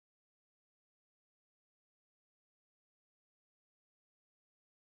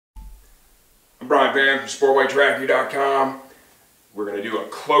Brian Van from sportbiketracker.com. We're going to do a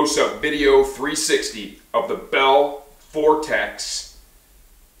close-up video 360 of the Bell Vortex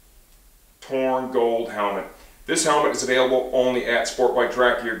Torn Gold helmet. This helmet is available only at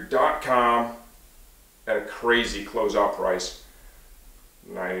sportbiketracker.com at a crazy closeout price,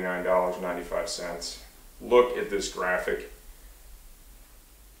 $99.95. Look at this graphic.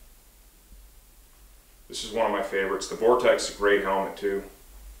 This is one of my favorites. The Vortex is a great helmet too.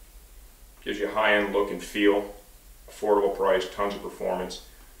 Gives you a high-end look and feel. Affordable price, tons of performance.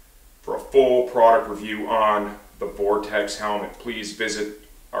 For a full product review on the Vortex helmet, please visit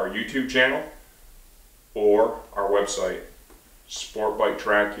our YouTube channel or our website,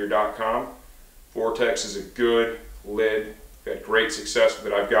 sportbiketracker.com. Vortex is a good lid. We've had great success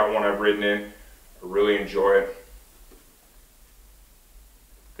with it. I've got one I've ridden in. I really enjoy it.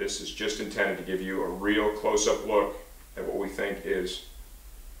 This is just intended to give you a real close-up look at what we think is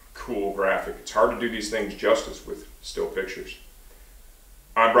a cool graphic. It's hard to do these things justice with still pictures.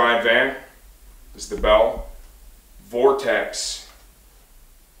 I'm Brian Van. This is the Bell Vortex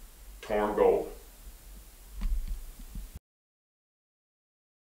Torn Gold.